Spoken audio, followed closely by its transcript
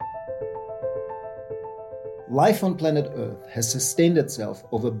Life on planet Earth has sustained itself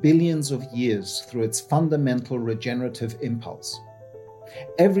over billions of years through its fundamental regenerative impulse.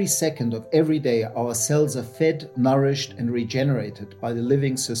 Every second of every day, our cells are fed, nourished, and regenerated by the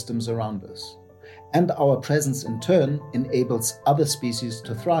living systems around us. And our presence in turn enables other species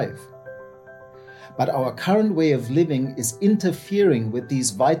to thrive. But our current way of living is interfering with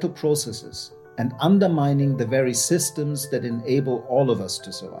these vital processes and undermining the very systems that enable all of us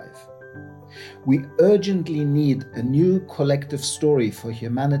to survive. We urgently need a new collective story for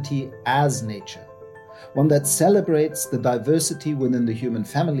humanity as nature, one that celebrates the diversity within the human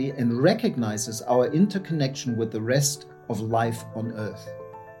family and recognizes our interconnection with the rest of life on Earth.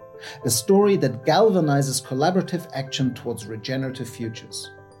 A story that galvanizes collaborative action towards regenerative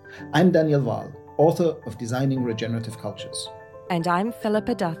futures. I'm Daniel Wahl, author of Designing Regenerative Cultures. And I'm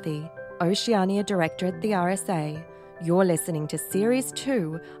Philippa Duthie, Oceania Director at the RSA. You're listening to Series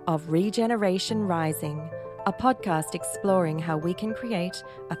 2 of ReGeneration Rising, a podcast exploring how we can create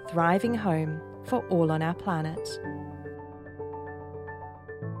a thriving home for all on our planet.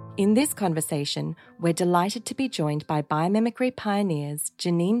 In this conversation, we're delighted to be joined by biomimicry pioneers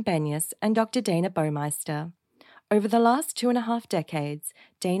Janine Benyus and Dr. Dayna Baumeister. Over the last 2.5 decades,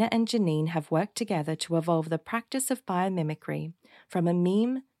 Dayna and Janine have worked together to evolve the practice of biomimicry from a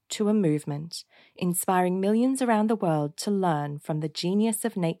meme to a movement, inspiring millions around the world to learn from the genius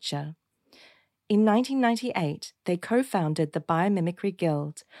of nature. In 1998, they co-founded the Biomimicry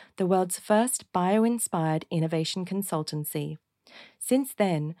Guild, the world's first bio-inspired innovation consultancy. Since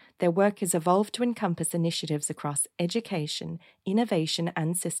then, their work has evolved to encompass initiatives across education, innovation,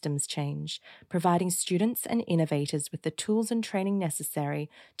 and systems change, providing students and innovators with the tools and training necessary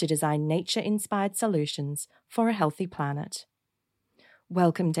to design nature-inspired solutions for a healthy planet.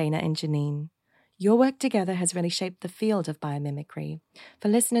 Welcome, Dayna and Janine. Your work together has really shaped the field of biomimicry. For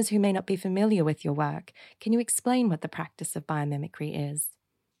listeners who may not be familiar with your work, can you explain what the practice of biomimicry is?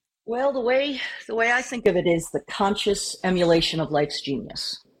 Well, the way I think of it is the conscious emulation of life's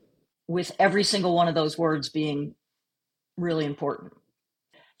genius, with every single one of those words being really important.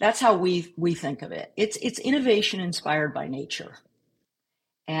 That's how we think of it. It's innovation inspired by nature.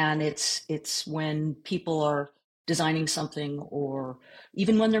 And it's when people are designing something, or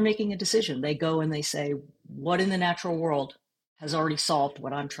even when they're making a decision, they go and they say, what in the natural world has already solved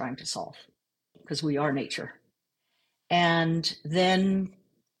what I'm trying to solve? Because we are nature. And then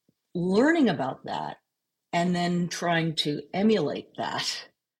learning about that, and then trying to emulate that,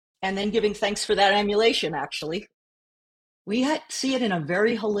 and then giving thanks for that emulation, actually. We see it in a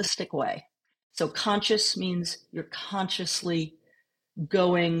very holistic way. So conscious means you're consciously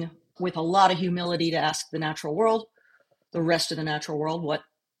going with a lot of humility to ask the natural world, the rest of the natural world,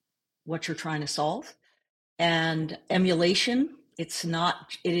 what you're trying to solve. And emulation, it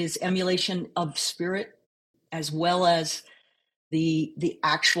is emulation of spirit, as well as the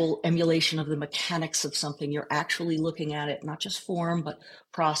actual emulation of the mechanics of something. You're actually looking at it, not just form, but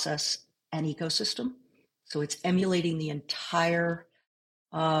process and ecosystem. So it's emulating the entire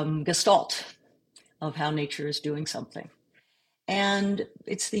gestalt of how nature is doing something. And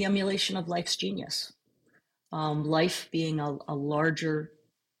it's the emulation of life's genius. Life being a larger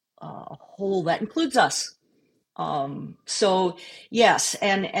whole that includes us. So yes,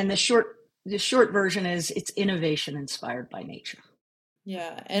 and the short version is it's innovation inspired by nature.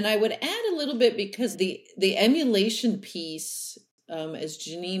 Yeah, and I would add a little bit, because the emulation piece, as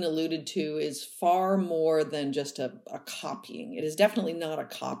Janine alluded to, is far more than just a copying. It is definitely not a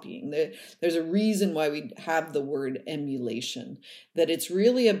copying. There's a reason why we have the word emulation, that it's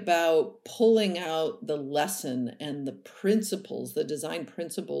really about pulling out the lesson and the principles, the design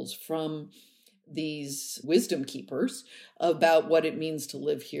principles from these wisdom keepers about what it means to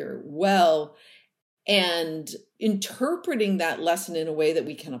live here well, and interpreting that lesson in a way that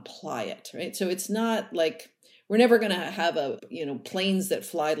we can apply it, right? So it's not like we're never going to have planes that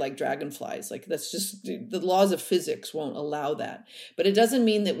fly like dragonflies. Like, that's just, the laws of physics won't allow that. But it doesn't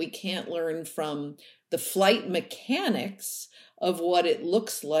mean that we can't learn from the flight mechanics of what it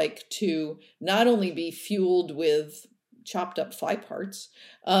looks like to not only be fueled with chopped up fly parts,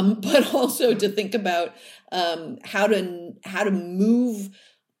 but also to think about how to move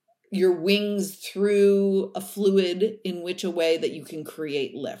your wings through a fluid in which a way that you can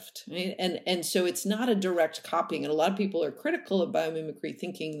create lift, right? And so it's not a direct copying. And a lot of people are critical of biomimicry,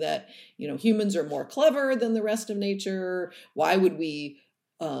 thinking that, humans are more clever than the rest of nature. Why would we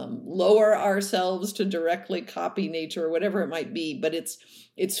lower ourselves to directly copy nature, or whatever it might be? But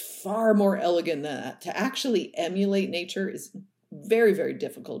it's far more elegant than that. To actually emulate nature is very, very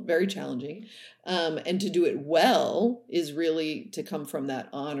difficult, very challenging. And to do it well is really to come from that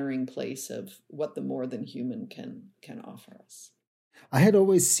honoring place of what the more than human can offer us. I had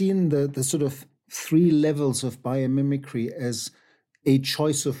always seen the sort of 3 levels of biomimicry as a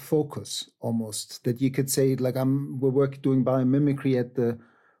choice of focus, almost, that you could say, like, we're doing biomimicry at the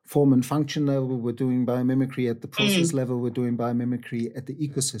form and function level, we're doing biomimicry at the process level, we're doing biomimicry at the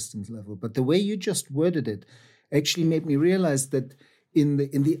ecosystems level. But the way you just worded it actually made me realize that in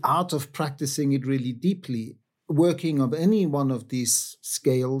the art of practicing it really deeply, working on any one of these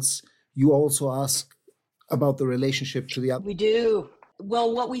scales, you also ask about the relationship to the other. We do.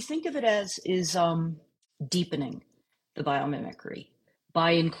 Well, what we think of it as is deepening the biomimicry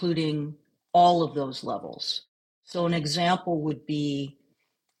by including all of those levels. So an example would be,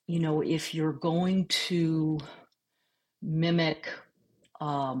 if you're going to mimic,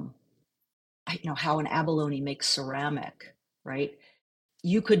 how an abalone makes ceramic, right?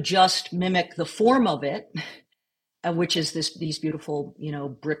 You could just mimic the form of it, which is these beautiful,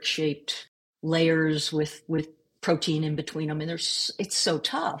 brick-shaped layers with protein in between them, and it's so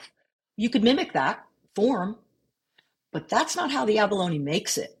tough. You could mimic that form, but that's not how the abalone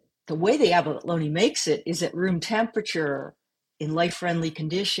makes it. The way the abalone makes it is at room temperature, in life-friendly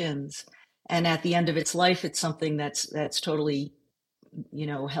conditions, and at the end of its life, it's something that's totally,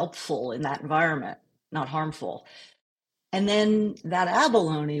 helpful in that environment, not harmful. And then that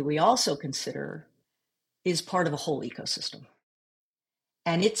abalone we also consider is part of a whole ecosystem.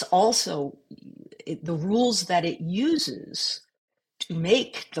 And it's also the rules that it uses to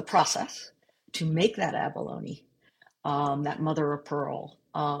make the process, to make that abalone, that mother of pearl,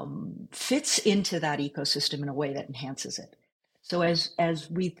 fits into that ecosystem in a way that enhances it. So as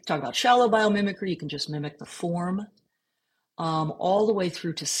we talk about shallow biomimicry, you can just mimic the form, all the way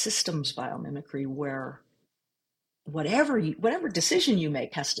through to systems biomimicry, where whatever decision you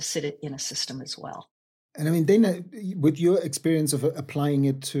make has to sit in a system as well. And I mean, Dayna, with your experience of applying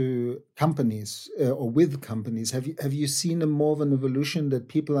it to companies or with companies, have you seen a more of an evolution that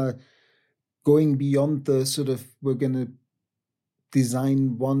people are going beyond the sort of, we're going to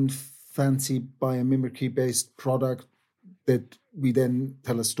design one fancy biomimicry-based product that we then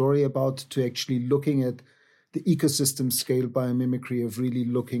tell a story about, to actually looking at the ecosystem scale biomimicry of really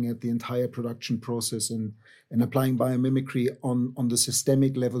looking at the entire production process and applying biomimicry on the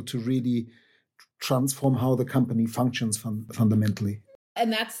systemic level to really transform how the company functions fundamentally?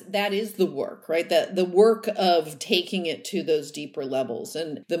 And that is the work, right? The work of taking it to those deeper levels.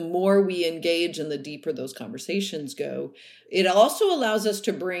 And the more we engage and the deeper those conversations go, it also allows us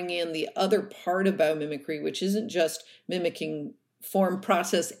to bring in the other part of biomimicry, which isn't just mimicking form,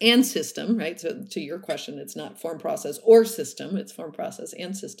 process, and system, right? So to your question, it's not form, process, or system. It's form, process,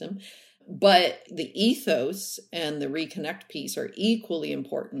 and system. But the ethos and the reconnect piece are equally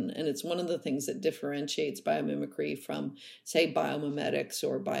important. And it's one of the things that differentiates biomimicry from, say, biomimetics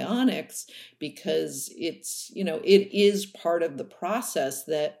or bionics, because it's, it is part of the process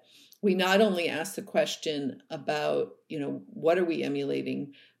that we not only ask the question about, what are we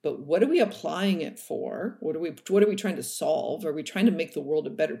emulating, but what are we applying it for? What are we trying to solve? Are we trying to make the world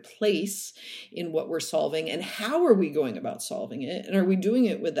a better place in what we're solving? And how are we going about solving it? And are we doing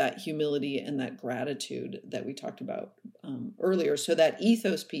it with that humility and that gratitude that we talked about earlier? So that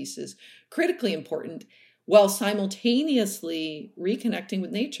ethos piece is critically important, while simultaneously reconnecting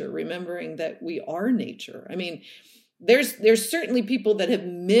with nature, remembering that we are nature. I mean, there's certainly people that have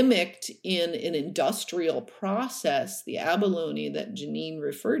mimicked in an industrial process the abalone that Janine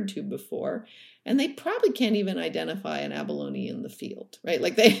referred to before, and they probably can't even identify an abalone in the field, right?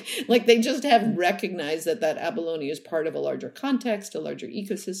 Like they just have recognized that abalone is part of a larger context, a larger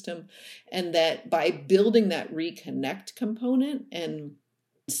ecosystem, and that by building that reconnect component and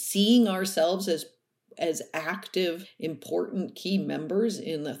seeing ourselves as active, important key members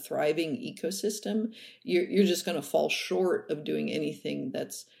in the thriving ecosystem, you're just going to fall short of doing anything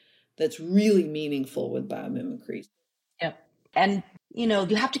that's really meaningful with biomimicry. Yep. And, you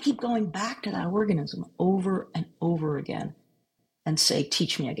have to keep going back to that organism over and over again and say,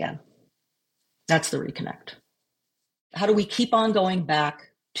 teach me again. That's the reconnect. How do we keep on going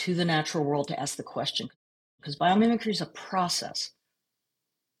back to the natural world to ask the question? Because biomimicry is a process.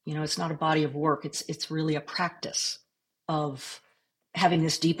 It's not a body of work. It's really a practice of having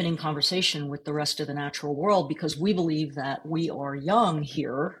this deepening conversation with the rest of the natural world, because we believe that we are young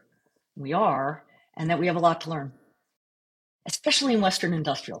here. We are, and that we have a lot to learn, especially in Western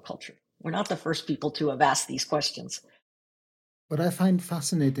industrial culture. We're not the first people to have asked these questions. What I find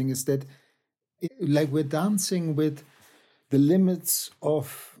fascinating is that we're dancing with the limits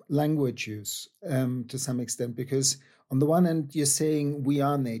of language use to some extent, because On the one hand, you're saying we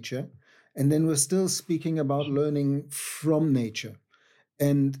are nature, and then we're still speaking about learning from nature.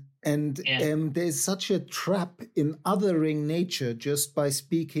 And there's such a trap in othering nature just by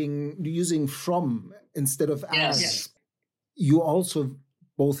using from instead of as. Yes. You also,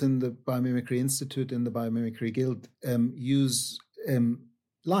 both in the Biomimicry Institute and the Biomimicry Guild, use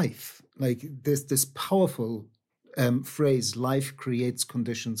life. Like there's this powerful phrase, life creates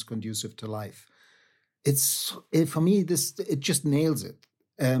conditions conducive to life. For me, it just nails it.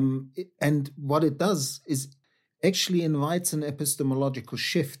 And what it does is actually invites an epistemological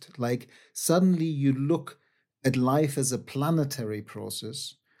shift. Like suddenly you look at life as a planetary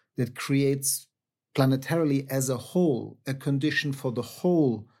process that creates planetarily as a whole a condition for the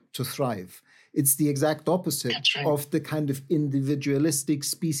whole to thrive. It's the exact opposite of the kind of individualistic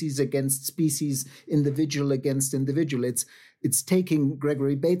species against species, individual against individual. It's taking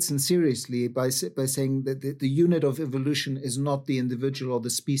Gregory Bateson seriously by saying that the unit of evolution is not the individual or the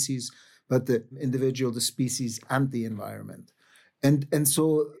species, but the individual, the species, and the environment. And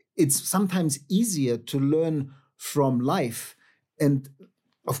so it's sometimes easier to learn from life, and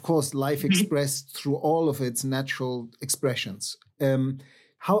of course, life expressed through all of its natural expressions.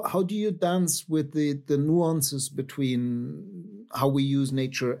 How do you dance with the nuances between how we use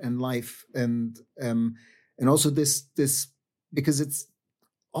nature and life, and also this because it's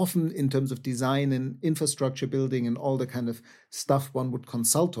often in terms of design and infrastructure building and all the kind of stuff one would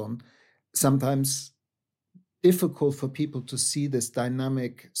consult on, sometimes difficult for people to see this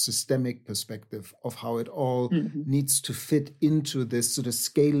dynamic systemic perspective of how it all needs to fit into this sort of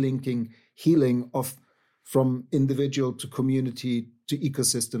scale linking healing of from individual to community to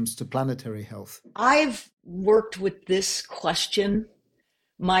ecosystems to planetary health. I've worked with this question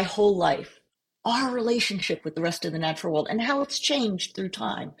my whole life. Our relationship with the rest of the natural world and how it's changed through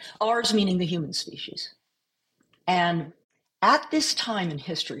time. Ours meaning the human species. And at this time in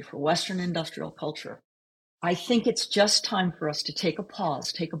history for Western industrial culture, I think it's just time for us to take a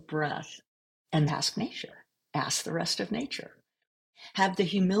pause, take a breath, and ask nature, ask the rest of nature. Have the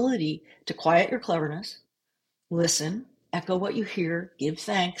humility to quiet your cleverness, listen, echo what you hear, give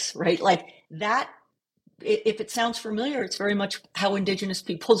thanks, right? Like that, if it sounds familiar, it's very much how indigenous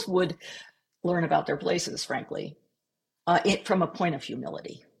peoples would learn about their places, frankly, from a point of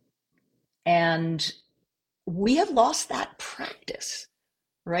humility. And we have lost that practice,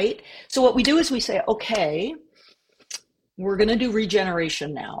 right? So what we do is we say, okay, we're going to do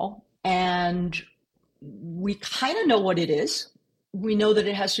regeneration now. And we kind of know what it is. We know that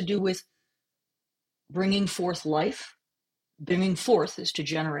it has to do with bringing forth life. Bringing forth is to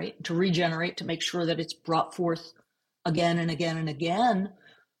generate, to regenerate, to make sure that it's brought forth again and again and again.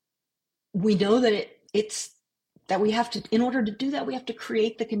 We know that it's that we have to, in order to do that, we have to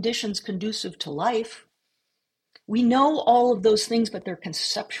create the conditions conducive to life. We know all of those things, but they're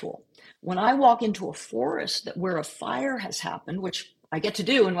conceptual. When I walk into a forest where a fire has happened, which I get to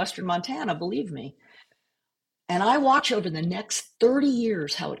do in Western Montana, believe me, and I watch over the next 30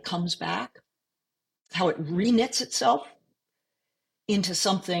 years how it comes back, how it reknits itself into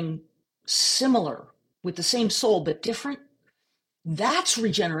something similar with the same soul but different, that's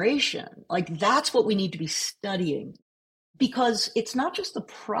regeneration. Like that's what we need to be studying, because it's not just the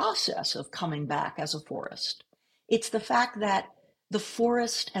process of coming back as a forest. It's the fact that the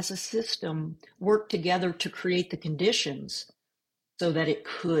forest as a system worked together to create the conditions so that it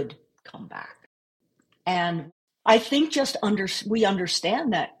could come back. And I think we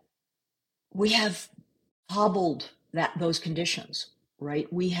understand that we have hobbled those conditions,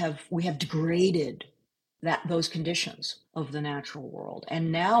 right? We have degraded those conditions of the natural world.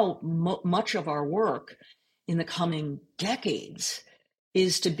 And now much of our work in the coming decades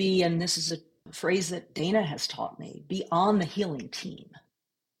is to be, and this is a phrase that Dayna has taught me, be on the healing team,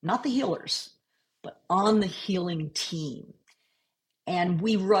 not the healers, but on the healing team. And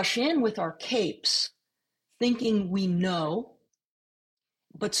we rush in with our capes thinking we know,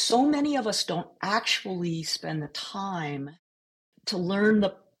 but so many of us don't actually spend the time to learn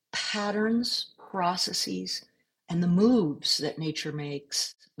the patterns, processes, and the moves that nature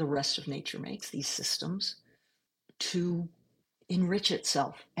makes, the rest of nature makes, these systems, to enrich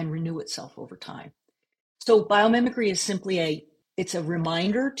itself and renew itself over time. So biomimicry is simply it's a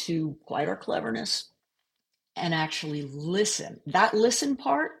reminder to quiet our cleverness and actually listen. That listen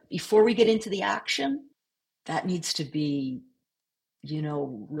part, before we get into the action, that needs to be,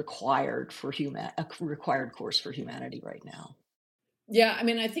 required a required course for humanity right now. Yeah, I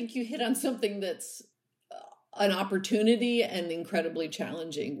mean, I think you hit on something that's an opportunity and incredibly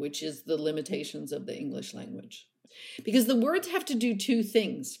challenging, which is the limitations of the English language. Because the words have to do two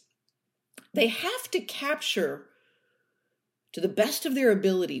things. They have to capture to the best of their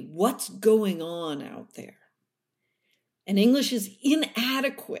ability what's going on out there. And English is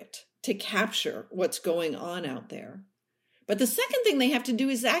inadequate to capture what's going on out there. But the second thing they have to do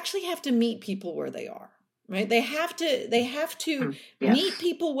is actually have to meet people where they are, right? They have to meet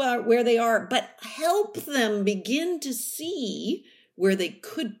people where they are, but help them begin to see where they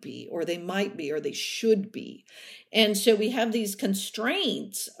could be, or they might be, or they should be. And so we have these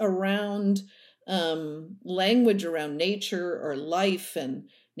constraints around language, around nature or life, and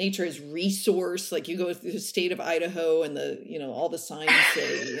nature is resource. Like you go through the state of Idaho and all the signs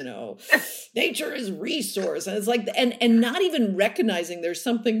say, nature is resource. And it's like, and not even recognizing there's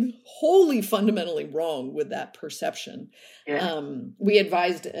something wholly fundamentally wrong with that perception. Yeah. We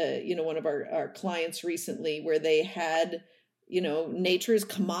advised, one of our clients recently where they had, nature is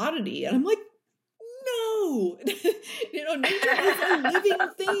commodity. And I'm like, no, nature is a living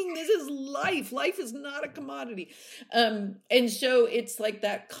thing. This is life. Life is not a commodity. And so it's like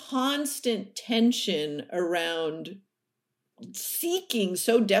that constant tension around seeking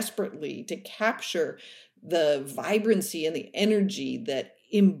so desperately to capture the vibrancy and the energy that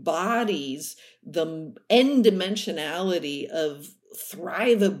embodies the n-dimensionality of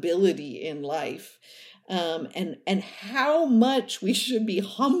thrivability in life. And how much we should be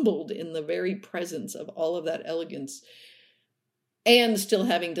humbled in the very presence of all of that elegance, and still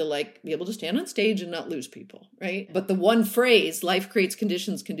having to be able to stand on stage and not lose people, right? But the one phrase, life creates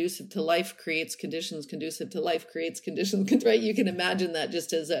conditions conducive to life creates conditions conducive to life creates conditions, right? You can imagine that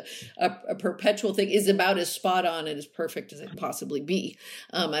just as a perpetual thing is about as spot on and as perfect as it can possibly be.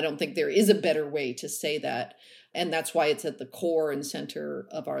 I don't think there is a better way to say that. And that's why it's at the core and center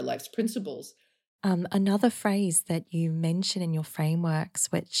of our life's principles. Another phrase that you mention in your frameworks,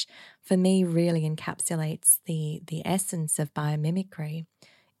 which for me really encapsulates the essence of biomimicry,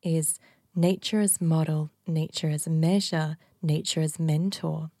 is nature as model, nature as measure, nature as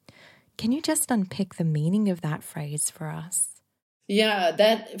mentor. Can you just unpick the meaning of that phrase for us? Yeah,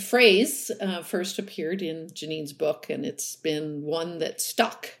 that phrase first appeared in Janine's book, and it's been one that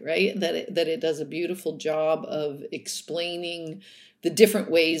stuck, right? That it does a beautiful job of explaining the different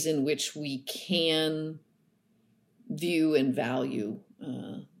ways in which we can view and value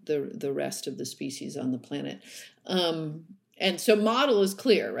the rest of the species on the planet. And so model is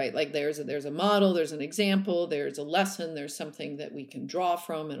clear, right? Like there's a model, there's an example, there's a lesson, there's something that we can draw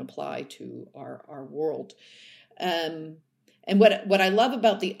from and apply to our world. And what I love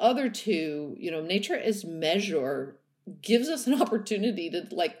about the other two, nature as measure gives us an opportunity to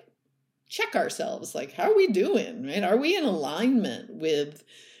check ourselves, how are we doing, right? Are we in alignment with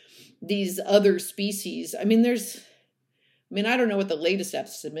these other species? I don't know what the latest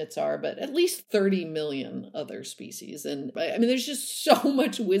estimates are, but at least 30 million other species. And there's just so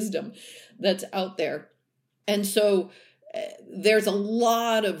much wisdom that's out there. And so there's a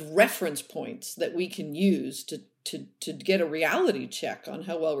lot of reference points that we can use to get a reality check on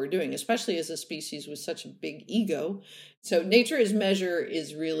how well we're doing, especially as a species with such a big ego. So nature as measure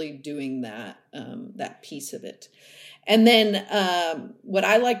is really doing that piece of it. And then what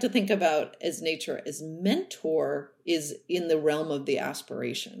I like to think about as nature as mentor is in the realm of the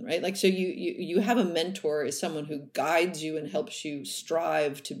aspiration, right? So you have a mentor as someone who guides you and helps you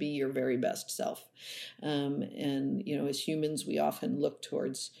strive to be your very best self. And as humans, we often look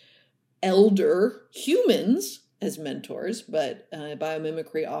towards elder humans as mentors, but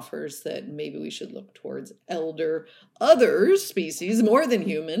biomimicry offers that maybe we should look towards elder other species, more than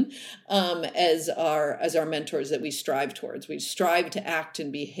human, as our mentors that we strive towards. We strive to act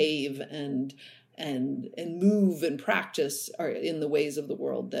and behave and move and practice in the ways of the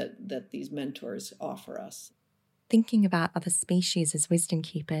world that these mentors offer us. Thinking about other species as wisdom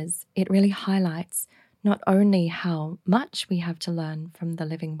keepers, it really highlights not only how much we have to learn from the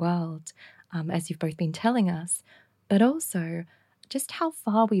living world, as you've both been telling us, but also just how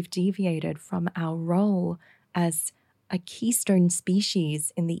far we've deviated from our role as a keystone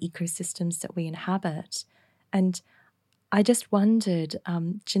species in the ecosystems that we inhabit. And I just wondered,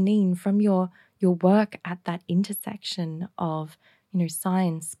 Janine, from your work at that intersection of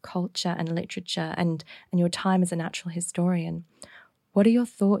science, culture, and literature, and your time as a natural historian, what are your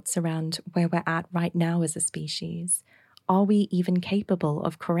thoughts around where we're at right now as a species? Are we even capable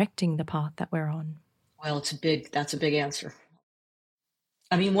of correcting the path that we're on? Well, that's a big answer.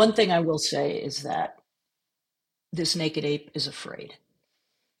 One thing I will say is that this naked ape is afraid.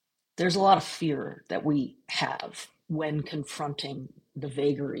 There's a lot of fear that we have when confronting the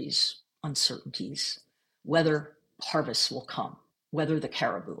vagaries, uncertainties, whether harvests will come, whether the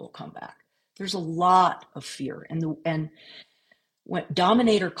caribou will come back. There's a lot of fear. And when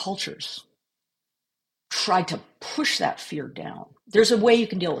dominator cultures try to push that fear down. There's a way you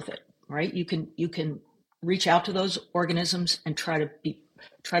can deal with it, right? You can reach out to those organisms and try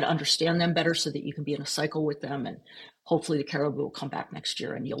to understand them better so that you can be in a cycle with them, and hopefully the caribou will come back next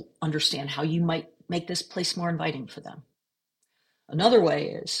year and you'll understand how you might make this place more inviting for them. Another way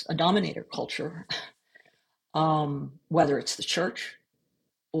is a dominator culture, whether it's the church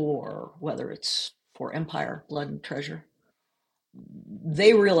or whether it's for empire, blood and treasure.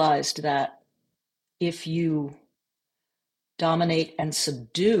 They realized that if you dominate and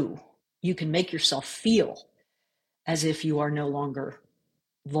subdue, you can make yourself feel as if you are no longer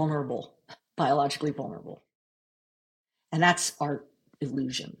vulnerable, biologically vulnerable. And that's our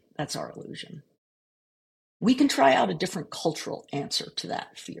illusion. That's our illusion. We can try out a different cultural answer to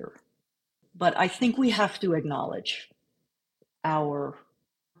that fear. But I think we have to acknowledge our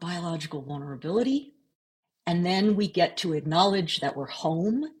biological vulnerability. And then we get to acknowledge that we're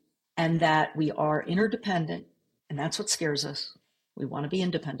home and that we are interdependent. And that's what scares us. We want to be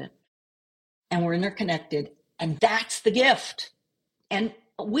independent. And we're interconnected. And that's the gift. And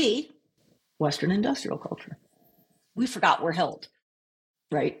we, Western industrial culture, we forgot we're held,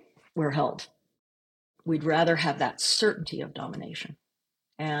 right? We're held. We'd rather have that certainty of domination.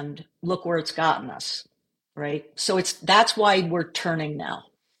 And look where it's gotten us, right? So that's why we're turning now.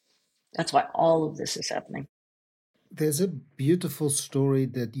 That's why all of this is happening. There's a beautiful story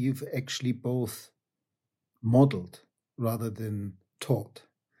that you've actually both modeled rather than taught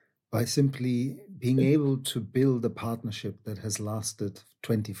by simply being able to build a partnership that has lasted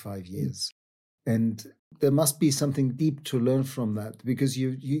 25 years. And there must be something deep to learn from that, because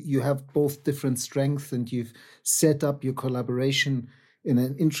you have both different strengths and you've set up your collaboration in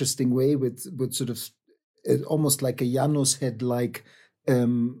an interesting way with sort of almost like a Janus head-like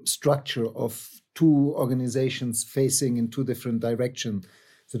structure of two organizations facing in two different directions,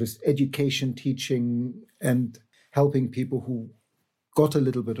 sort of education, teaching, and helping people who got a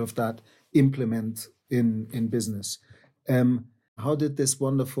little bit of that implement in business. How did this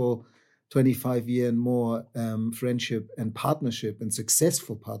wonderful 25-year and more friendship and partnership and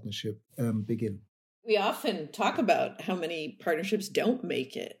successful partnership begin? We often talk about how many partnerships don't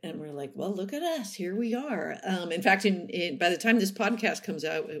make it. And we're like, well, look at us. Here we are. In fact, by the time this podcast comes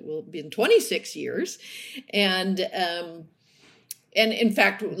out, it will be in 26 years. And in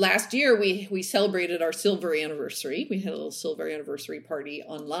fact, last year, we celebrated our silver anniversary. We had a little silver anniversary party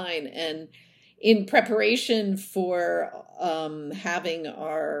online. And in preparation for having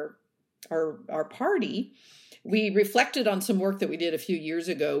our party, we reflected on some work that we did a few years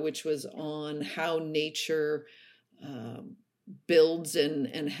ago, which was on how nature builds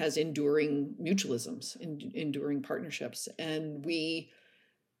and has enduring mutualisms, enduring partnerships. And we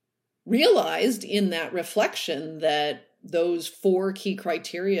realized in that reflection that those 4 key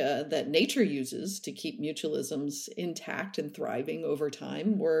criteria that nature uses to keep mutualisms intact and thriving over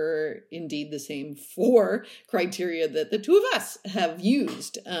time were indeed the same 4 criteria that the two of us have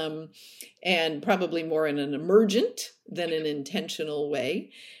used, and probably more in an emergent than an intentional way.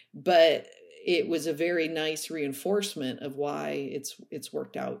 But it was a very nice reinforcement of why it's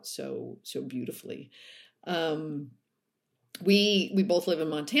worked out so beautifully. We both live in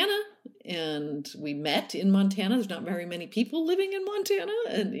Montana, and we met in Montana. There's not very many people living in Montana,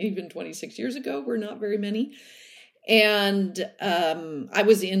 and even 26 years ago, we're not very many. And I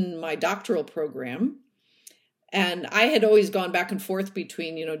was in my doctoral program, and I had always gone back and forth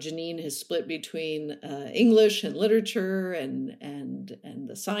between, Janine has split between English and literature and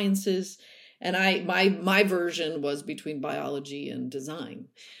the sciences, and my version was between biology and design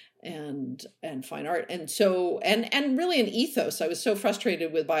and fine art. And so, and really an ethos. I was so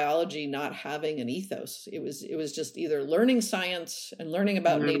frustrated with biology not having an ethos. It was just either learning science and learning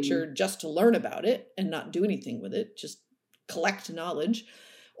about nature just to learn about it and not do anything with it, just collect knowledge.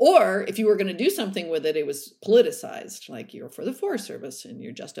 Or if you were going to do something with it, it was politicized, like you're for the Forest Service and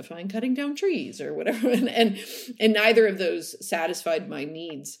you're justifying cutting down trees or whatever. And neither of those satisfied my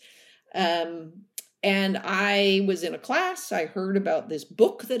needs. And I was in a class. I heard about this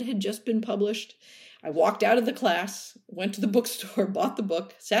book that had just been published. I walked out of the class, went to the bookstore, bought the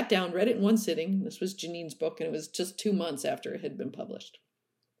book, sat down, read it in one sitting. This was Janine's book, and it was just 2 months after it had been published.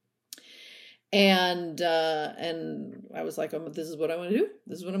 And I was like, this is what I want to do.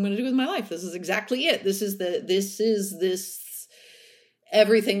 This is what I'm going to do with my life. This is exactly it. This is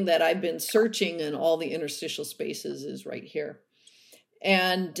everything that I've been searching in all the interstitial spaces is right here.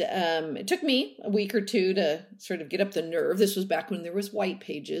 And it took me a week or two to sort of get up the nerve. This was back when there was white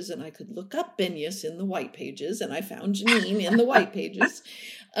pages, and I could look up Benyus in the white pages, and I found Janine in the white pages.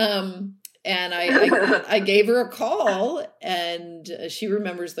 And I gave her a call, and she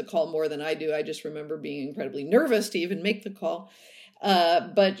remembers the call more than I do. I just remember being incredibly nervous to even make the call.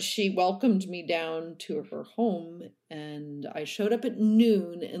 But she welcomed me down to her home, and I showed up at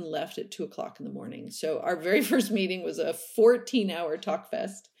noon and left at 2:00 in the morning. So our very first meeting was a 14-hour talk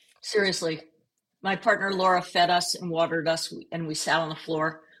fest. Seriously. My partner Laura fed us and watered us, and we sat on the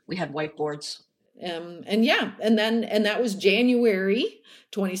floor. We had whiteboards. And that was January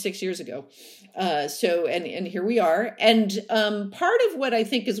 26 years ago. And here we are. And part of what I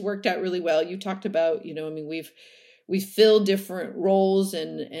think has worked out really well, you talked about, we fill different roles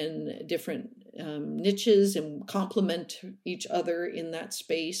and different niches and complement each other in that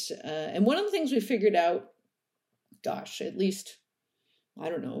space. And one of the things we figured out, gosh, at least, I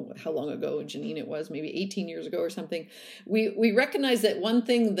don't know how long ago, Janine, it was maybe 18 years ago or something. We recognized that one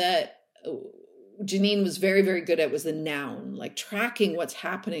thing that Janine was very, very good at was the noun, like tracking what's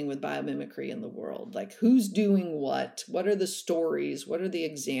happening with biomimicry in the world, like who's doing what are the stories, what are the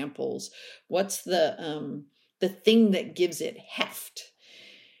examples, what's the thing that gives it heft.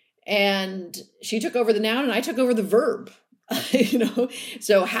 And she took over the noun and I took over the verb.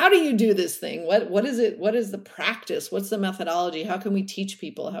 So how do you do this thing? What is it? What is the practice? What's the methodology? How can we teach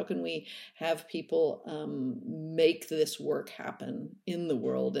people? How can we have people make this work happen in the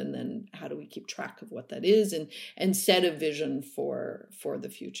world? And then how do we keep track of what that is and set a vision for the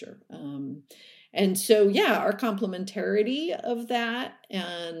future? And so, our complementarity of that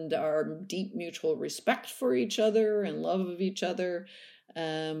and our deep mutual respect for each other and love of each other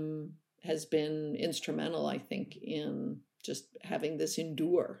has been instrumental, I think, in just having this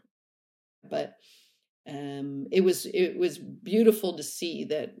endure. But it was beautiful to see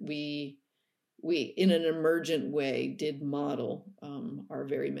that we in an emergent way did model our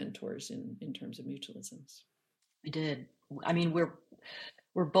very mentors in terms of mutualisms. We did. I mean,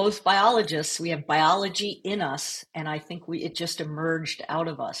 we're both biologists. We have biology in us, and I think it just emerged out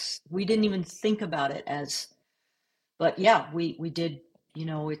of us. We didn't even think about it but we did.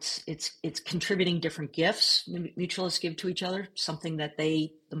 It's contributing different gifts mutualists give to each other, something that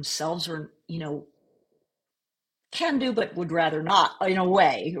they themselves are, can do, but would rather not, in a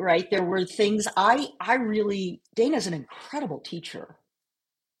way, right? There were things Dayna's an incredible teacher.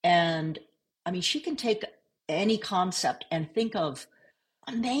 And I mean, she can take any concept and think of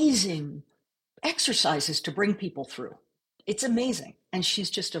amazing exercises to bring people through. It's amazing. And she's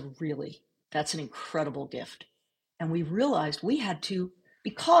just that's an incredible gift. And we realized we had to,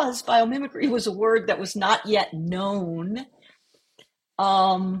 because biomimicry was a word that was not yet known,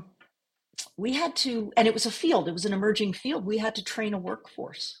 we had to, and it was an emerging field. We had to train a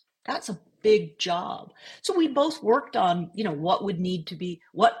workforce. That's a big job. So we both worked on,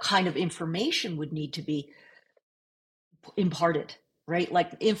 what kind of information would need to be imparted, right?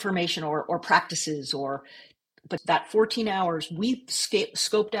 Like information or practices but that 14 hours, we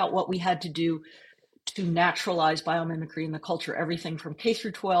scoped out what we had to do to naturalize biomimicry in the culture, everything from K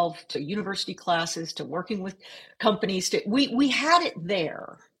through 12 to university classes to working with companies. We had it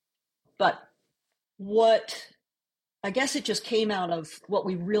there, but I guess it just came out of what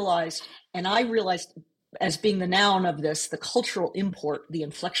we realized, and I realized as being the noun of this, the cultural import, the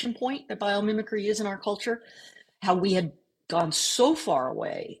inflection point that biomimicry is in our culture, how we had gone so far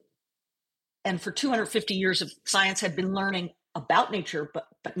away, and for 250 years of science had been learning about nature,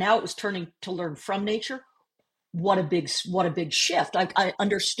 but now it was turning to learn from nature. What a big shift. I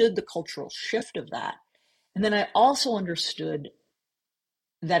understood the cultural shift of that. And then I also understood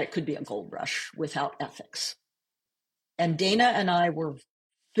that it could be a gold rush without ethics. And Dayna and I were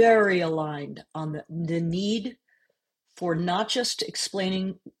very aligned on the need for not just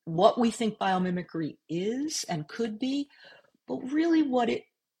explaining what we think biomimicry is and could be, but really what it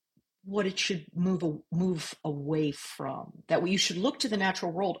should move away from. That you should look to the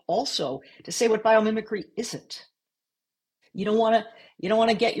natural world also to say what biomimicry isn't. You don't want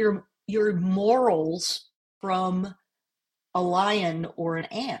to get your morals from a lion or an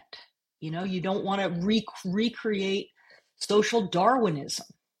ant. You don't want to recreate social Darwinism,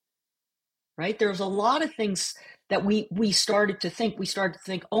 right? There's a lot of things that we started to think. We started to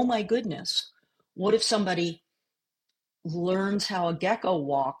think, oh my goodness, what if somebody learns how a gecko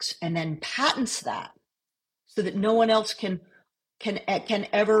walks and then patents that so that no one else can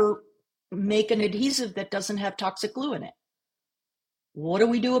ever make an adhesive that doesn't have toxic glue in it? What do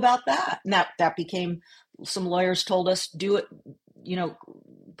we do about that? And that became, some lawyers told us, do it,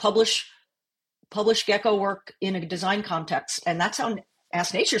 publish gecko work in a design context. And that's how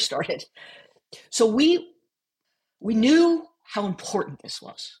Ask Nature started. So we knew how important this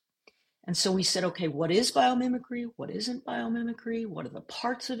was. And so we said, okay, what is biomimicry? What isn't biomimicry? What are the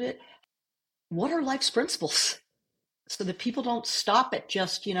parts of it? what are life's principles so that people don't stop at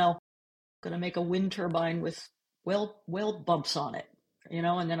just, going to make a wind turbine with weld bumps on it,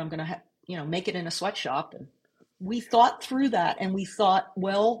 and then I'm going to, make it in a sweatshop. And we thought through that, and we thought,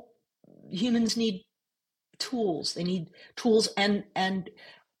 well, humans need tools. They need tools, and in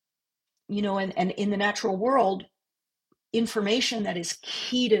the natural world, information that is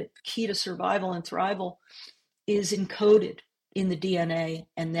key to survival and thrival is encoded in the DNA,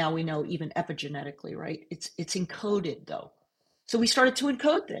 and now we know even epigenetically, right? It's encoded though. So we started to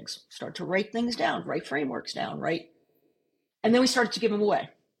encode things, start to write things down, write frameworks down, right? And then we started to give them away.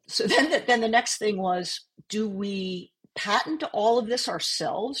 So then the next thing was, do we patent all of this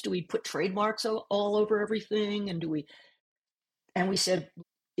ourselves? Do we put trademarks all over everything? And we said,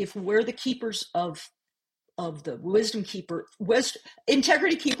 if we're the keepers of the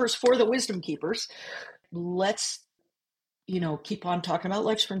integrity keepers for the wisdom keepers, let's keep on talking about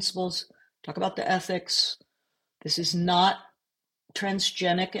life's principles, talk about the ethics. This is not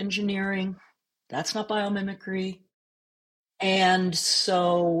transgenic engineering. That's not biomimicry. And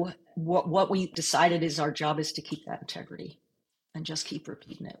so what we decided is our job is to keep that integrity and just keep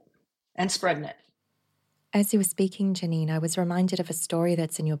repeating it and spreading it. As you were speaking, Janine, I was reminded of a story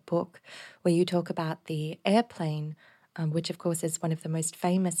that's in your book where you talk about the airplane, which of course is one of the most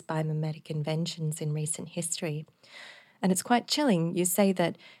famous biomimetic inventions in recent history. And it's quite chilling. You say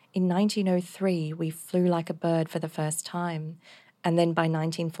that in 1903, we flew like a bird for the first time. And then by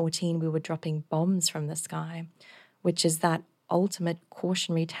 1914, we were dropping bombs from the sky, which is that ultimate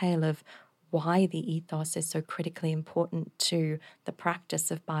cautionary tale of why the ethos is so critically important to the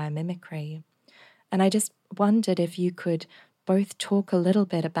practice of biomimicry. And I just wondered if you could both talk a little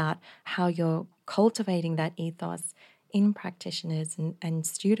bit about how you're cultivating that ethos in practitioners and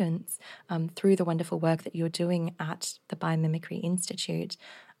students through the wonderful work that you're doing at the Biomimicry Institute,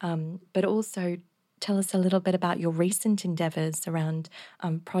 but also tell us a little bit about your recent endeavors around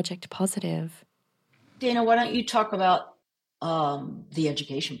Project Positive. Dayna, why don't you talk about the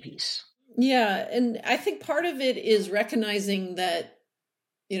education piece? Yeah, and I think part of it is recognizing that,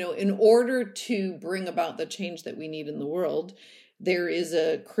 in order to bring about the change that we need in the world, there is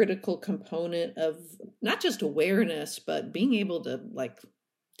a critical component of not just awareness, but being able to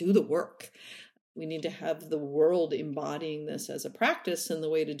do the work. We need to have the world embodying this as a practice. And the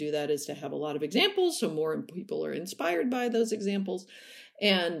way to do that is to have a lot of examples, so more people are inspired by those examples.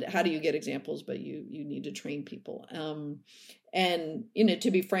 And how do you get examples? But you need to train people. And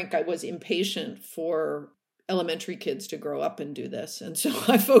to be frank, I was impatient for elementary kids to grow up and do this. And so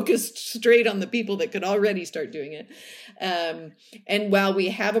I focused straight on the people that could already start doing it. And while we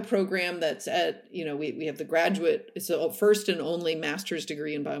have a program that's at, we have the graduate, it's the first and only master's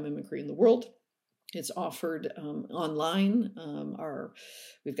degree in biomimicry in the world. It's offered online.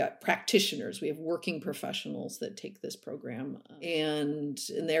 We've got practitioners. We have working professionals that take this program, and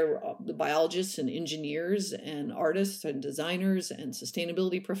they're the biologists and engineers and artists and designers and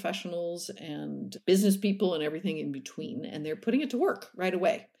sustainability professionals and business people and everything in between. And they're putting it to work right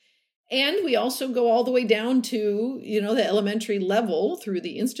away. And we also go all the way down to, the elementary level through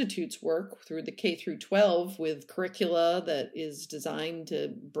the Institute's work, through the K through 12 with curricula that is designed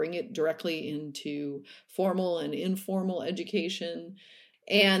to bring it directly into formal and informal education.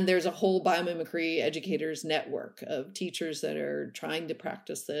 And there's a whole biomimicry educators network of teachers that are trying to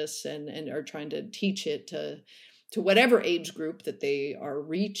practice this and are trying to teach it to whatever age group that they are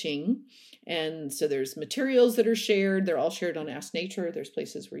reaching. And so there's materials that are shared. They're all shared on Ask Nature. There's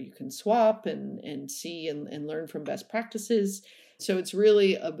places where you can swap and see and learn from best practices. So it's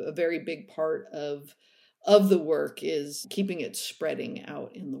really a very big part of the work is keeping it spreading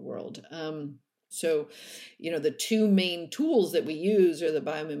out in the world. So the two main tools that we use are the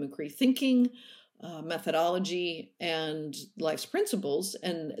biomimicry thinking methodology and life's principles,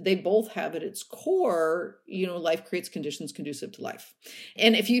 and they both have at its core, life creates conditions conducive to life.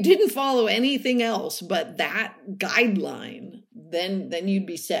 And if you didn't follow anything else but that guideline, then you'd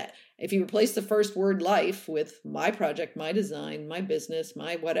be set. If you replace the first word life with my project, my design, my business,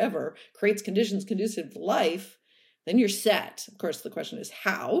 my whatever creates conditions conducive to life, then you're set. Of course, the question is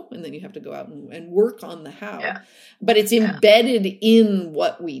how, and then you have to go out and work on the how. Yeah. But it's embedded in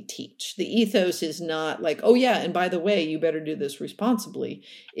what we teach. The ethos is not like, oh yeah, and by the way, you better do this responsibly.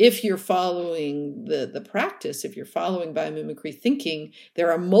 If you're following the practice, if you're following biomimicry thinking,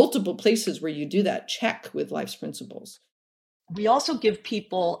 there are multiple places where you do that check with life's principles. We also give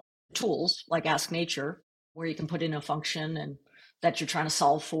people tools like Ask Nature, where you can put in a function and that you're trying to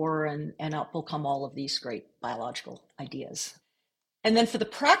solve for, and out will come all of these great biological ideas. And then for the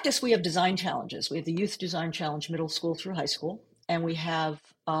practice, we have design challenges. We have the Youth Design Challenge, middle school through high school. and we have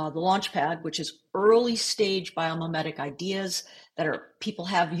the Launchpad, which is early stage biomimetic ideas that people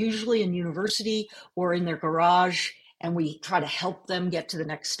have usually in university or in their garage, and we try to help them get to the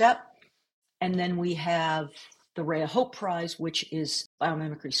next step. And then we have the Ray of Hope Prize, which is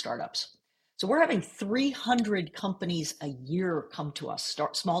biomimicry startups. So we're having 300 companies a year come to us,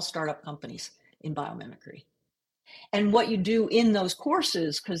 small startup companies in biomimicry. And what you do in those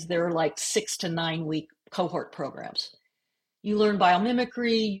courses, because they're like 6 to 9 week cohort programs, you learn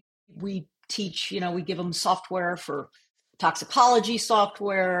biomimicry. We teach, we give them software for toxicology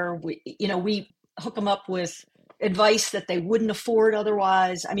software. We hook them up with advice that they wouldn't afford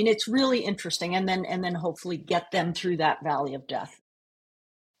otherwise. I mean, it's really interesting. And then hopefully get them through that valley of death.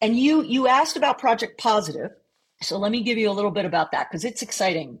 And you asked about Project Positive. So let me give you a little bit about that, because it's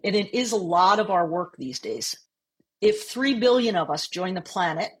exciting. And it is a lot of our work these days. If 3 billion of us join the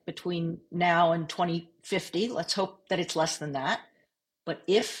planet between now and 2050, let's hope that it's less than that. But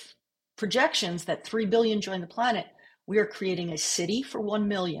if projections that 3 billion join the planet, we are creating a city for 1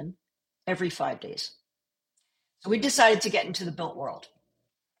 million every 5 days. So we decided to get into the built world.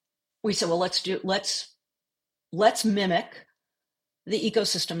 We said, well, let's mimic the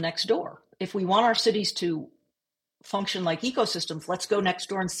ecosystem next door. If we want our cities to function like ecosystems, let's go next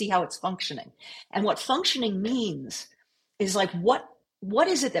door and see how it's functioning. And what functioning means is like, what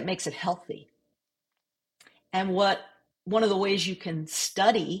is it that makes it healthy? And one of the ways you can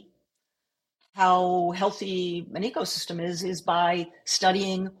study how healthy an ecosystem is by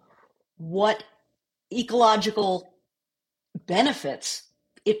studying what ecological benefits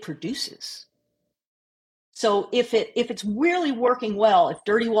it produces. So if it's really working well, if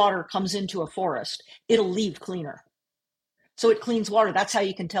dirty water comes into a forest, it'll leave cleaner. So it cleans water. That's how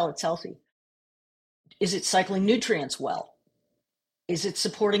you can tell it's healthy. Is it cycling nutrients well? Is it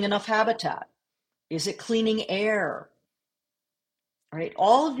supporting enough habitat? Is it cleaning air? Right?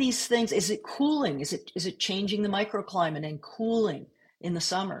 All of these things. Is it cooling? Is it changing the microclimate and cooling in the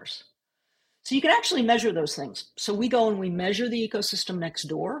summers? So you can actually measure those things. So we go and we measure the ecosystem next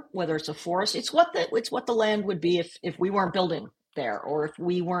door, whether it's a forest. It's what the land would be if we weren't building there or if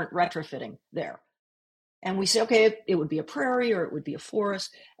we weren't retrofitting there. And we say, okay, it would be a prairie or it would be a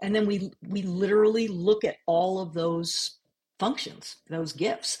forest. And then we literally look at all of those functions, those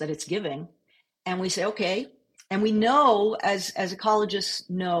gifts that it's giving. And we say, okay, and we know as ecologists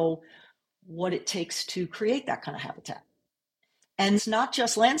know what it takes to create that kind of habitat. And it's not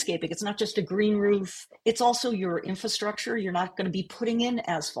just landscaping. It's not just a green roof. It's also your infrastructure. You're not going to be putting in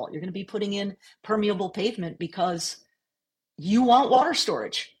asphalt. You're going to be putting in permeable pavement because you want water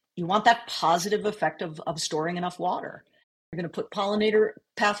storage. You want that positive effect of storing enough water. You're going to put pollinator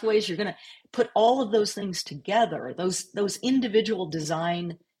pathways. You're going to put all of those things together, those individual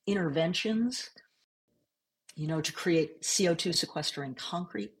design interventions, to create CO2 sequestering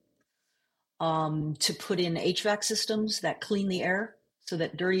concrete, to put in HVAC systems that clean the air so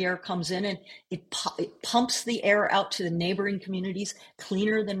that dirty air comes in and it pumps the air out to the neighboring communities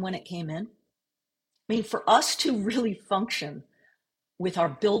cleaner than when it came in. I mean, for us to really function with our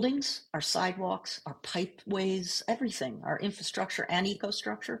buildings, our sidewalks, our pipeways, everything, our infrastructure and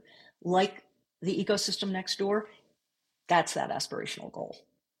ecostructure, like the ecosystem next door, that's that aspirational goal.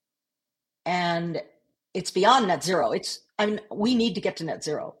 And it's beyond net zero. We need to get to net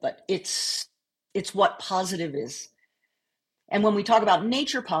zero, but it's what positive is. And when we talk about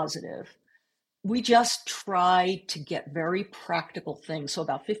nature positive, we just try to get very practical things. So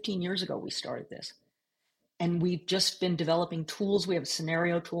about 15 years ago, we started this. And we've just been developing tools. We have a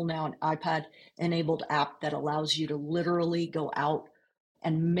scenario tool now, an iPad-enabled app that allows you to literally go out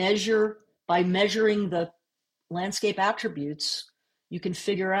and measure. By measuring the landscape attributes, you can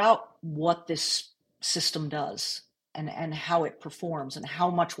figure out what this system does and how it performs and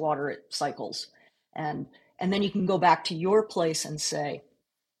how much water it cycles. And then you can go back to your place and say,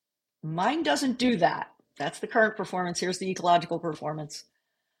 mine doesn't do that. That's the current performance. Here's the ecological performance.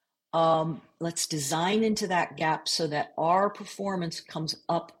 Let's design into that gap so that our performance comes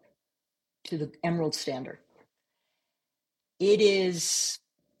up to the Emerald standard. It is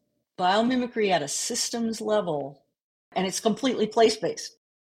biomimicry at a systems level, and it's completely place-based.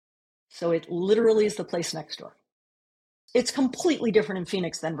 So it literally is the place next door. It's completely different in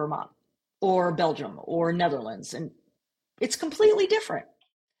Phoenix than Vermont or Belgium or Netherlands, and it's completely different,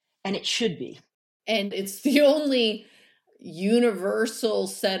 and it should be. And it's the only universal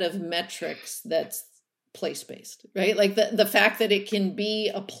set of metrics that's place-based, right? Like the fact that it can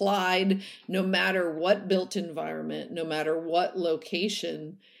be applied no matter what built environment, no matter what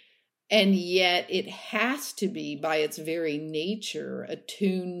location, And yet it has to be, by its very nature,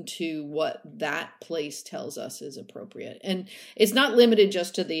 attuned to what that place tells us is appropriate. And it's not limited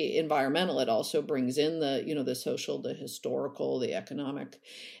just to the environmental. It also brings in the, the social, the historical, the economic,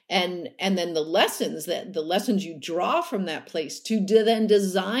 and then the lessons you draw from that place to then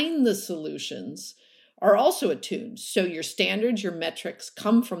design the solutions are also attuned. So your standards, your metrics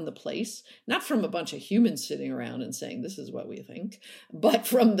come from the place, not from a bunch of humans sitting around and saying, this is what we think, but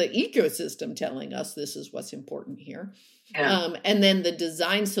from the ecosystem telling us this is what's important here. Yeah. And then the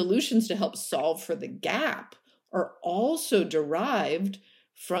design solutions to help solve for the gap are also derived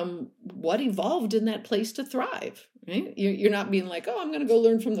from what evolved in that place to thrive, right? You're not being like, oh, I'm going to go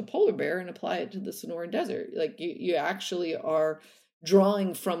learn from the polar bear and apply it to the Sonoran Desert. Like you actually are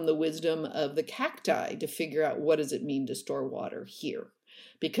drawing from the wisdom of the cacti to figure out what does it mean to store water here,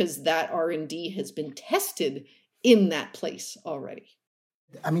 because that R&D has been tested in that place already.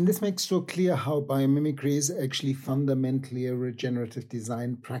 I mean, this makes so clear how biomimicry is actually fundamentally a regenerative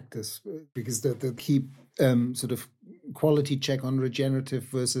design practice, because the key sort of quality check on regenerative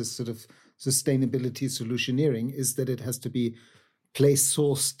versus sort of sustainability solutioneering is that it has to be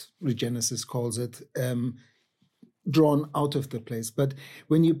place-sourced, Regenesis calls it, drawn out of the place. But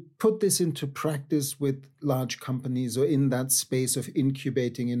when you put this into practice with large companies or in that space of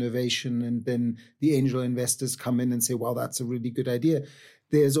incubating innovation, and then the angel investors come in and say, wow, that's a really good idea,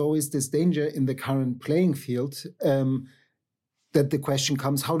 there's always this danger in the current playing field that the question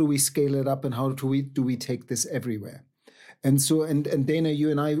comes, how do we scale it up and how do we take this everywhere? And so, and Dayna, you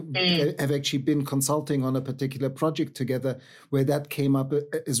and I have actually been consulting on a particular project together where that came up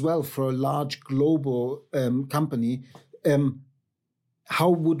as well for a large global company. How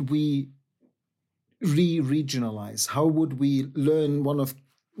would we regionalize? How would we learn one of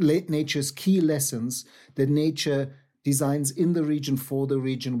nature's key lessons, that nature designs in the region for the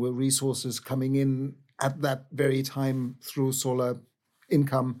region, where resources coming in at that very time through solar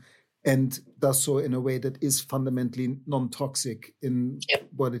income, and does so in a way that is fundamentally non-toxic in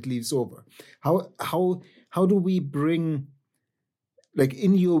what it leaves over. How do we bring, like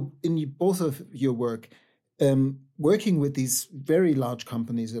in both of your work, working with these very large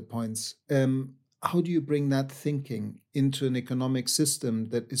companies at points, how do you bring that thinking into an economic system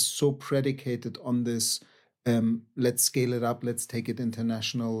that is so predicated on this, let's scale it up, let's take it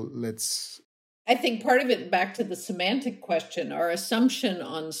international, let's... I think part of it, back to the semantic question, our assumption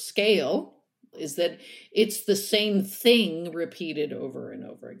on scale is that it's the same thing repeated over and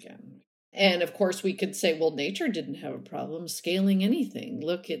over again. And of course, we could say, well, nature didn't have a problem scaling anything.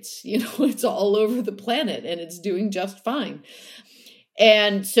 Look, it's, it's all over the planet and it's doing just fine.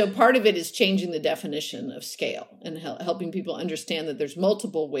 And so part of it is changing the definition of scale and helping people understand that there's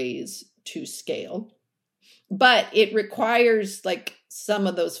multiple ways to scale. But it requires some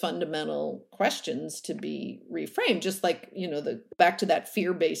of those fundamental questions to be reframed, just like, back to that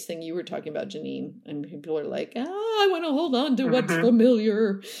fear-based thing you were talking about, Janine. And people are like, I want to hold on to what's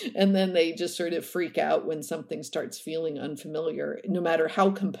familiar. And then they just sort of freak out when something starts feeling unfamiliar, no matter how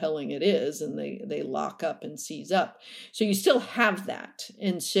compelling it is. And they lock up and seize up. So you still have that.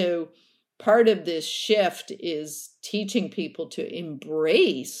 And so part of this shift is teaching people to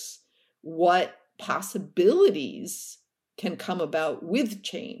embrace what possibilities can come about with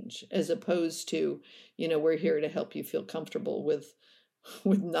change, as opposed to, we're here to help you feel comfortable with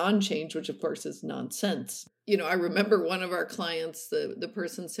non-change, which of course is nonsense. I remember one of our clients, the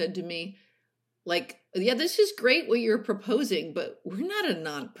person said to me, this is great what you're proposing, but we're not a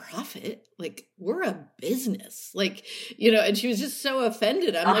nonprofit. We're a business. And she was just so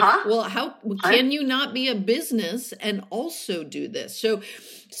offended. I'm like, well, how can you not be a business and also do this? So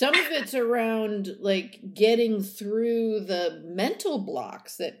some of it's around getting through the mental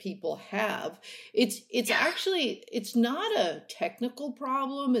blocks that people have. It's actually, it's not a technical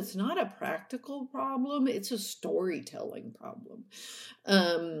problem. It's not a practical problem. It's a storytelling problem.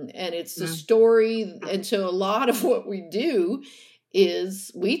 And it's a story. And so a lot of what we do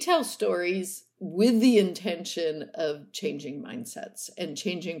is we tell stories with the intention of changing mindsets and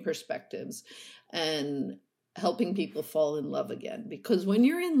changing perspectives and helping people fall in love again. Because when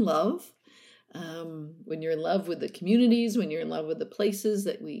you're in love with the communities, when you're in love with the places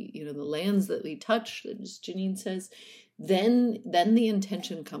that we, the lands that we touch, as Janine says, then the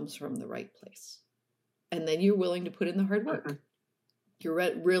intention comes from the right place. And then you're willing to put in the hard work.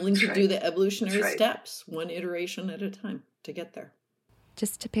 You're willing to do the evolutionary steps, one iteration at a time to get there.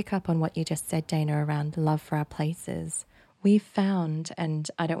 Just to pick up on what you just said, Dayna, around love for our places, we found, and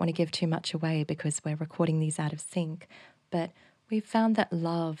I don't want to give too much away because we're recording these out of sync, but we found that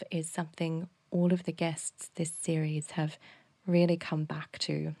love is something all of the guests this series have really come back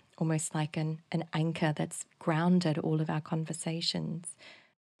to, almost like an anchor that's grounded all of our conversations.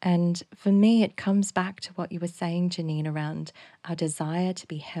 And for me, it comes back to what you were saying, Janine, around our desire to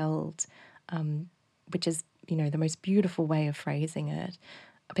be held, which is, the most beautiful way of phrasing it.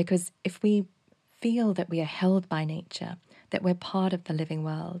 Because if we feel that we are held by nature, that we're part of the living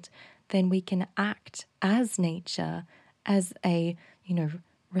world, then we can act as nature, as a,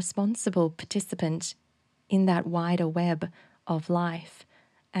 responsible participant in that wider web of life,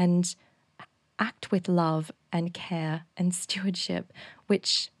 and act with love and care and stewardship,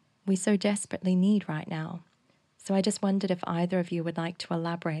 which we so desperately need right now. So I just wondered if either of you would like to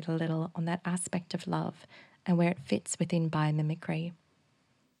elaborate a little on that aspect of love and where it fits within biomimicry.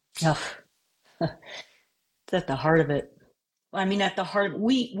 Oh, it's at the heart of it. I mean, at the heart,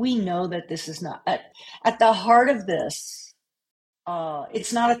 we know that this is not, at the heart of this,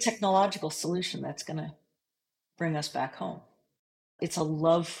 it's not a technological solution that's going to bring us back home. It's a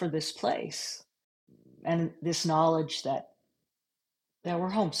love for this place and this knowledge that we're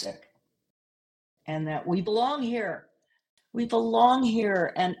homesick and that we belong here. We belong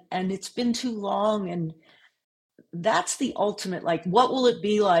here, and it's been too long. And that's the ultimate, like, what will it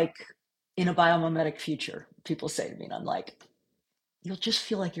be like in a biomimetic future? People say to me, and I'm like, you'll just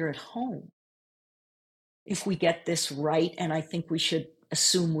feel like you're at home if we get this right. And I think we should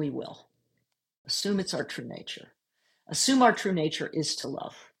assume we will. Assume it's our true nature. Assume our true nature is to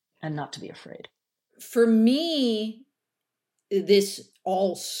love and not to be afraid. For me, this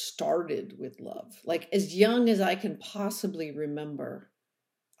all started with love. Like, as young as I can possibly remember,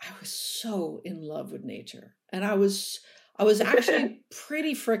 I was so in love with nature. And I was actually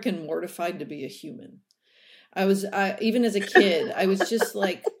pretty freaking mortified to be a human. Even as a kid, I was just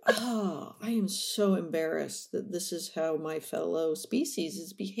like, I am so embarrassed that this is how my fellow species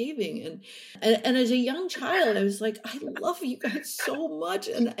is behaving. And as a young child, I was like, I love you guys so much.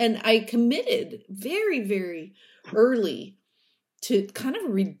 And I committed very, very early to kind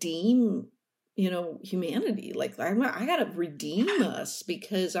of redeem, humanity. Like, I got to redeem us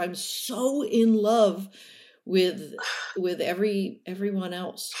because I'm so in love with everyone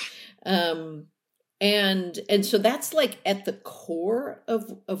else. And so that's like at the core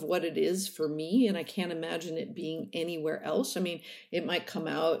of what it is for me. And I can't imagine it being anywhere else. I mean, it might come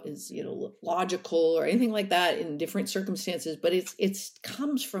out as, logical or anything like that in different circumstances, but it's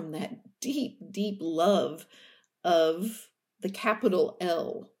comes from that deep, deep love of the capital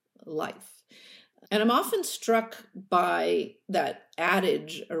L life. And I'm often struck by that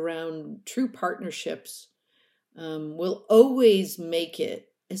adage around true partnerships will always make it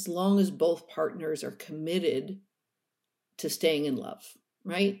as long as both partners are committed to staying in love,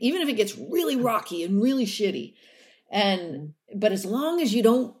 right? Even if it gets really rocky and really shitty. But as long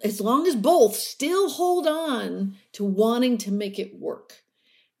as both still hold on to wanting to make it work.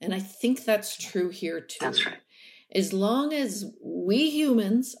 And I think that's true here too. That's right. As long as we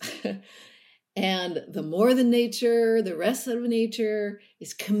humans and the more than nature, the rest of nature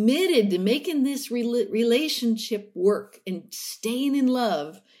is committed to making this relationship work and staying in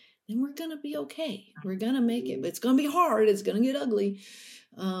love, then we're going to be okay. We're going to make it. It's going to be hard. It's going to get ugly.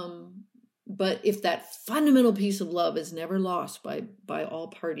 But if that fundamental piece of love is never lost by all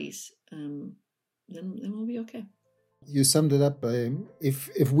parties, then we'll be okay. You summed it up by,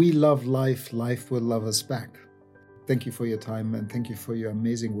 if we love life, life will love us back. Thank you for your time, and thank you for your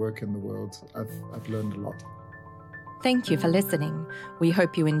amazing work in the world. I've learned a lot. Thank you for listening. We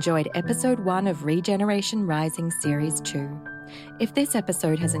hope you enjoyed episode 1 of ReGeneration Rising Series 2. If this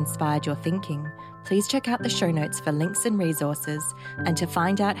episode has inspired your thinking, please check out the show notes for links and resources and to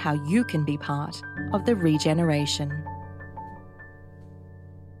find out how you can be part of the ReGeneration.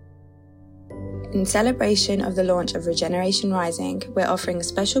 In celebration of the launch of ReGeneration Rising, we're offering a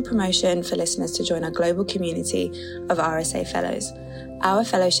special promotion for listeners to join our global community of RSA Fellows. Our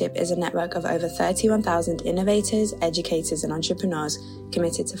fellowship is a network of over 31,000 innovators, educators, and entrepreneurs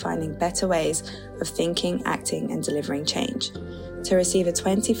committed to finding better ways of thinking, acting, and delivering change. To receive a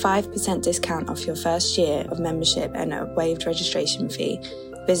 25% discount off your first year of membership and a waived registration fee,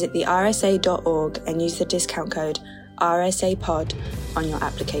 visit thersa.org and use the discount code RSAPOD on your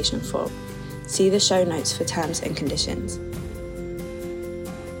application form. See the show notes for terms and conditions.